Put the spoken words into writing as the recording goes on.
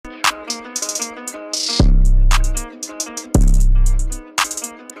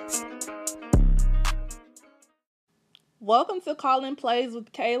Welcome to Call Plays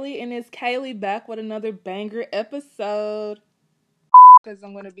with Kaylee, and it's Kaylee back with another banger episode. Because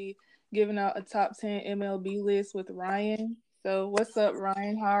I'm going to be giving out a top 10 MLB list with Ryan. So, what's up,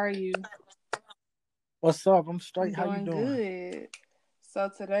 Ryan? How are you? What's up? I'm straight. How you doing? Good.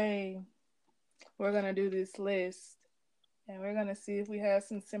 So, today we're going to do this list, and we're going to see if we have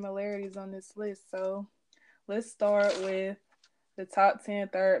some similarities on this list. So, let's start with the top 10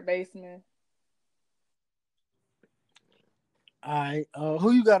 third basemen. All right.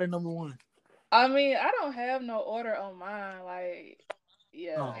 Who you got at number one? I mean, I don't have no order on mine. Like,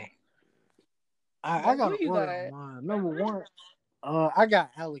 yeah. Oh. I got an order on mine. Number one, I got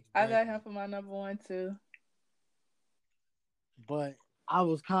Alex Bregman. I got him for my number one too. But I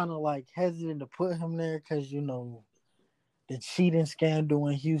was kind of like hesitant to put him there because the cheating scandal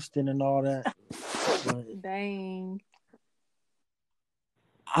in Houston and all that. But dang.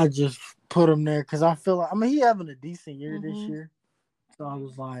 I just put him there because I feel like he having a decent year this year. So I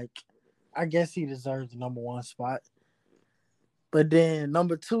was like, I guess he deserves the number one spot. But then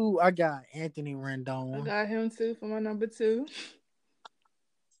number two, I got Anthony Rendon. I got him too for my number two.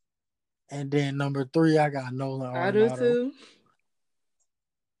 And then number three, I got Nolan Arenado. I do too.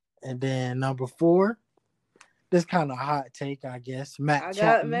 And then number four, this kind of hot take, I guess, Matt Chapman.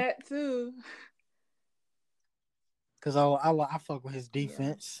 I got Matt too. Because I fuck with his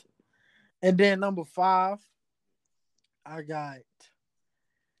defense. Yeah. And then number five, I got,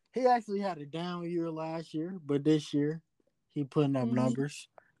 he actually had a down year last year, but this year, he putting up numbers.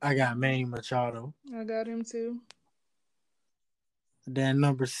 I got Manny Machado. I got him too. Then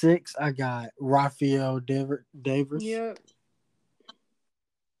number six, I got Rafael Devers. Yep.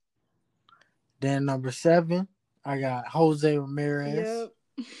 Then number seven, I got Jose Ramirez.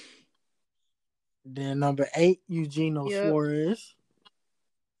 Yep. Then number 8, Eugenio Suarez.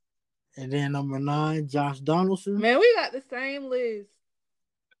 And then number 9, Josh Donaldson. Man, we got the same list.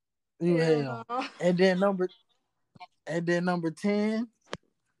 Hell. And then number 10,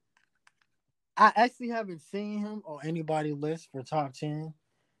 I actually haven't seen him on anybody's list for top 10.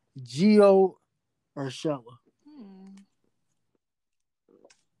 Gio Urshela.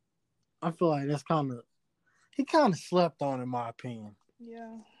 I feel like that's he kind of slept on in my opinion.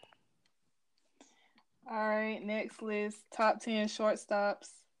 Yeah. All right, next list, top 10 shortstops.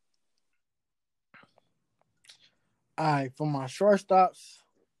 All right, for my shortstops,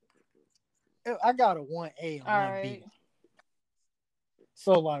 I got a 1A and 1B. Right.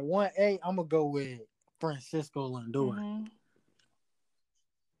 So, like, 1A, I'm going to go with Francisco Lindor.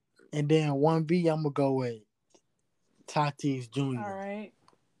 And then 1B, I'm going to go with Tatis Jr. All right.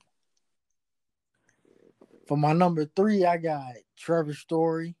 For my number 3, I got Trevor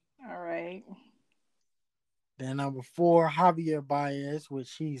Story. All right. Then number 4, Javier Baez,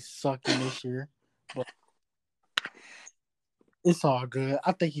 which he's sucking this year. But it's all good.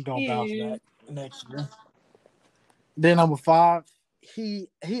 I think he's going to bounce back next year. Then number 5, he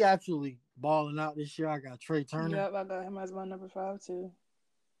actually balling out this year. I got Trey Turner. Yep, I got him as my number 5 too.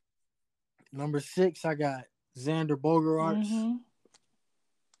 Number 6, I got Xander Bogaerts.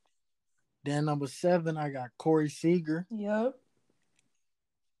 Then number 7, I got Corey Seager. Yep.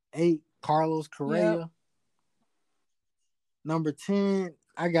 8, Carlos Correa. Yep. Number 10,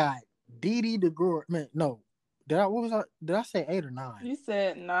 I got Didi DeGregorius. Man, no. Did I say 8 or 9? You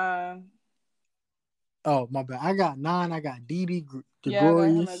said 9. Oh, my bad. I got 9. I got Didi DeGregorius. Yeah, I got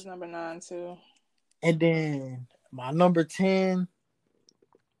him as number 9 too. And then my number 10,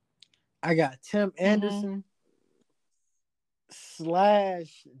 I got Tim Anderson /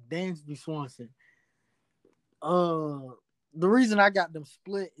 Dansby Swanson. The reason I got them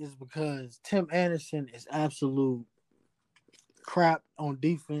split is because Tim Anderson is absolute crap on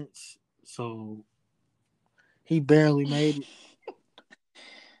defense, so he barely made it.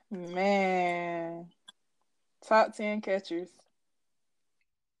 Man, top 10 catchers.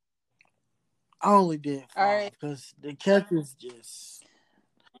 I only did 5 because the catchers just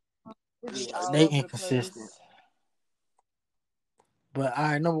they inconsistent. But all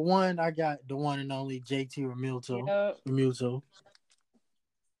right, number 1, I got the one and only JT Realmuto.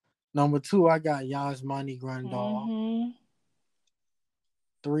 Number 2, I got Yasmani Grandal.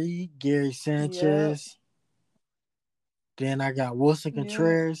 3, Gary Sanchez. Then I got Wilson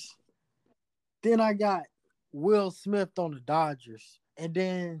Contreras. Then I got Will Smith on the Dodgers. And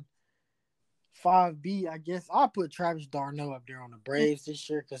then 5B, I guess I'll put Travis d'Arnaud up there on the Braves this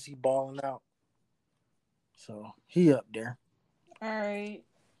year because he balling out. So he up there. All right.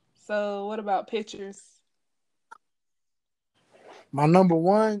 So what about pitchers? My number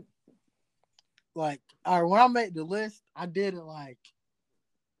 1, like, all right, when I made the list, I did it like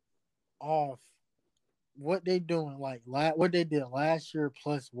off what they doing, like what they did last year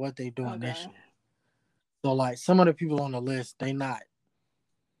plus what they doing this Okay. year. So like some of the people on the list, they not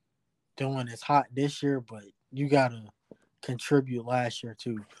doing as hot this year, but you gotta contribute last year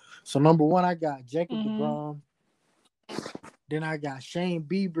too. So number one, I got Jacob Mhm. DeGrom. Then I got Shane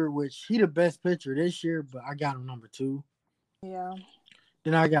Bieber, which he the best pitcher this year, but I got him number two. Yeah.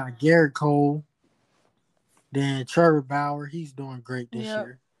 Then I got Garrett Cole. Then Trevor Bauer, he's doing great this Yep.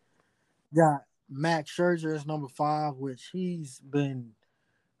 year. Got Max Scherzer as number five, which he's been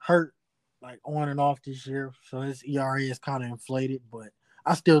hurt like on and off this year, so his ERA is kind of inflated, but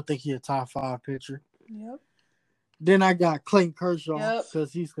I still think he's a top five pitcher. Yep. Then I got Clayton Kershaw Yep.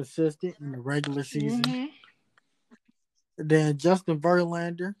 because he's consistent in the regular season. Mhm. Then Justin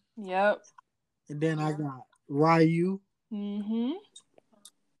Verlander, Yep. and then I got Ryu. Mhm.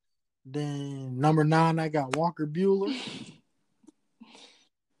 Then number nine, I got Walker Bueller,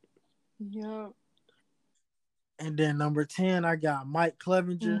 Yep. and then number 10, I got Mike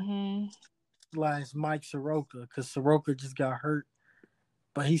Clevenger Mhm. slash Mike Soroka because Soroka just got hurt,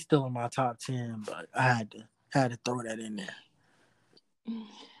 but he's still in my top 10. But I had to throw that in there.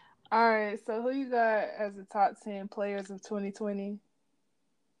 All right. So who you got as the top 10 players of 2020?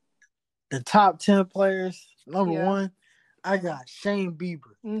 The top 10 players, number Yeah. one, I got Shane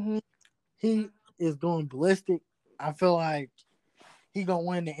Bieber. Mhm. He is going ballistic. I feel like he gonna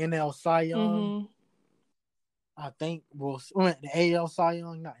win the NL Cy Young. Mhm. I think the AL Cy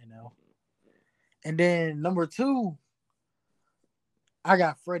Young, not NL. And then number two, I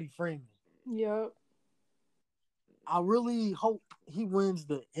got Freddie Freeman. Yep. I really hope he wins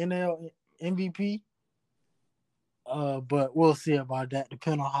the NL MVP. But we'll see about that,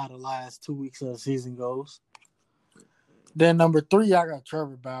 depending on how the last 2 weeks of the season goes. Then number three, I got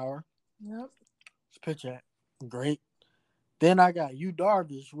Trevor Bauer. Yep. His pitcher, great. Then I got Yu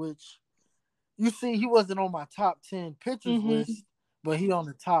Darvish, which you see he wasn't on my top 10 pitchers Mhm. list, but he on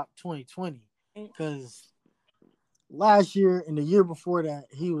the top 2020. Because last year and the year before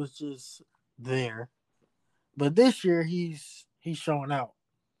that, he was just there. But this year he's showing out.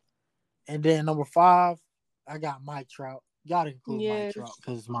 And then number five, I got Mike Trout. Gotta include Mike Trout Yes.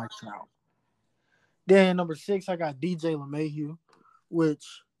 because it's Mike Trout. Then number six, I got DJ LeMahieu,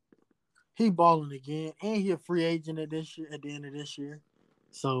 which he balling again, and he a free agent at the end of this year.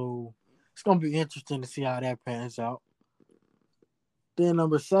 So it's gonna be interesting to see how that pans out. Then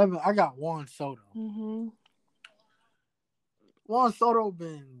number seven, I got Juan Soto. Mhm. Juan Soto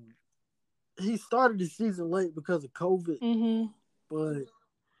he started the season late because of COVID, Mhm. but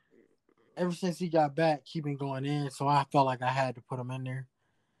ever since he got back, he been going in. So I felt like I had to put him in there.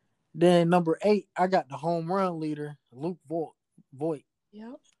 Then number eight, I got the home run leader, Luke Voigt.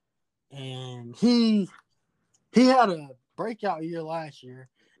 Yep. And he had a breakout year last year.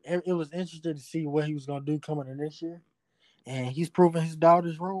 It was interesting to see what he was going to do coming in this year. And he's proven his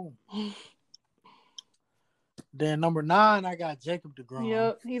doubters wrong. Then number nine, I got Jacob DeGrom.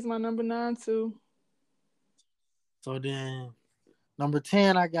 Yep. He's my number 9 too. So then number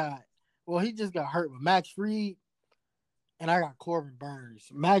 10, he just got hurt with Max Fried. And I got Corbin Burns.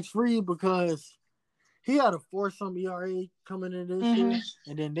 Max Fried because he had a 4-some ERA coming in this Mhm. year.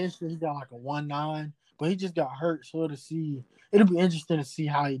 And then this year he got like a 1.9. But he just got hurt. So it'll be interesting to see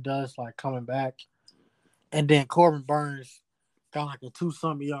how he does like coming back. And then Corbin Burns got like a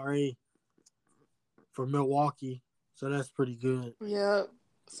 2-some ERA for Milwaukee. So that's pretty good. Yep.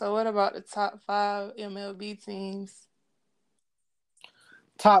 So what about the top 5 MLB teams?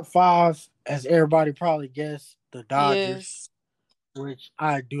 Top five, as everybody probably guessed, the Dodgers, Yes. which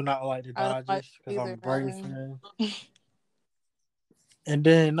I do not like the I don't like Dodgers because it I'm a either, Braves man. fan. And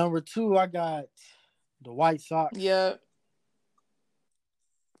then number two, I got the White Sox. Yep.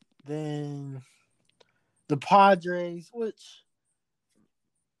 Then the Padres, which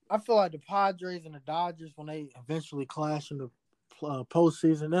I feel like the Padres and the Dodgers, when they eventually clash in the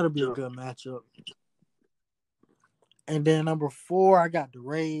postseason, that'll be a good matchup. And then number four, I got the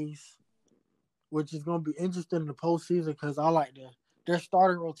Rays, which is going to be interesting in the postseason because I like their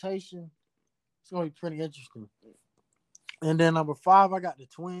starting rotation. It's going to be pretty interesting. And then number five, I got the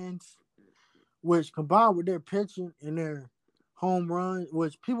Twins, which combined with their pitching and their home run,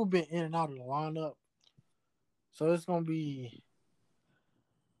 which people been in and out of the lineup. So it's going to be,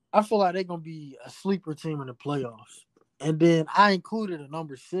 I feel like they're going to be a sleeper team in the playoffs. And then I included a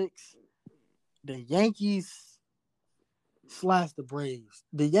number six, the Yankees slash the Braves.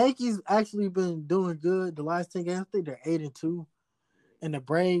 The Yankees actually been doing good the last 10 games. I think they're 8-2. And the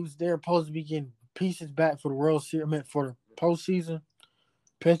Braves, they're supposed to be getting pieces back for the World Series, for the postseason,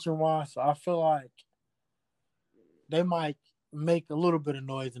 pitching wise. So I feel like they might make a little bit of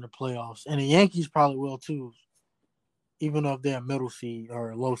noise in the playoffs, and the Yankees probably will too, even though if they're a middle seed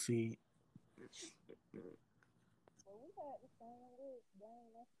or a low seed.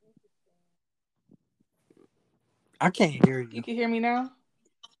 I can't hear You you. can hear me now?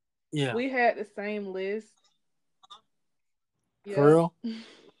 Yeah, We had the same list. for Yep. real.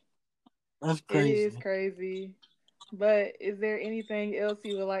 That's It is crazy. crazy. But is there anything else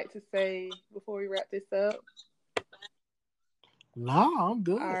you would like to say before we wrap this up? Nah, I'm All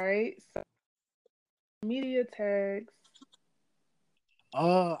good. right. So media tags.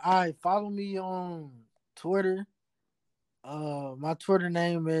 All right, follow me on Twitter. My Twitter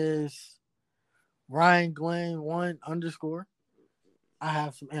name is Ryan Glenn one underscore. I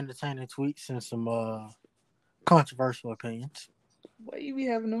have some entertaining tweets and some controversial opinions. Boy, you be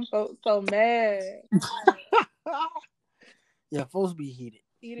having them folks so mad. Yeah, folks be heated,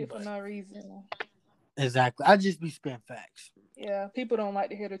 Eat it for but no reason. exactly. I just be spitting facts. Yeah, people don't like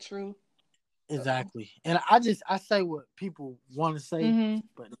to hear the truth. So. Exactly, and I say what people want to say, Mhm.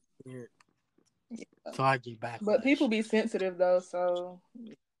 but yeah, Yeah. so I get But people backlash. be sensitive though, so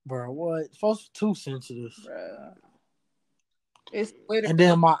Bro, what? Folks are too sensitive. bruh. It's Twitter. And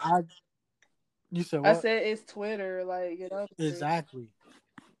then you said I what? said it's Twitter. Like, get over it. Exactly.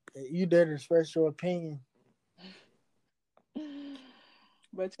 You there to express your opinion.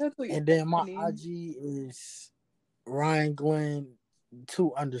 But your tweets And then my funny. IG is Ryan Glenn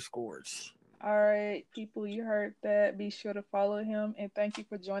two underscores. All right, people, you heard that. Be sure to follow him and thank you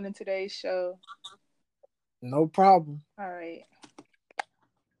for joining today's show. No problem. All right.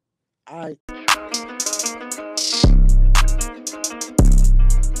 I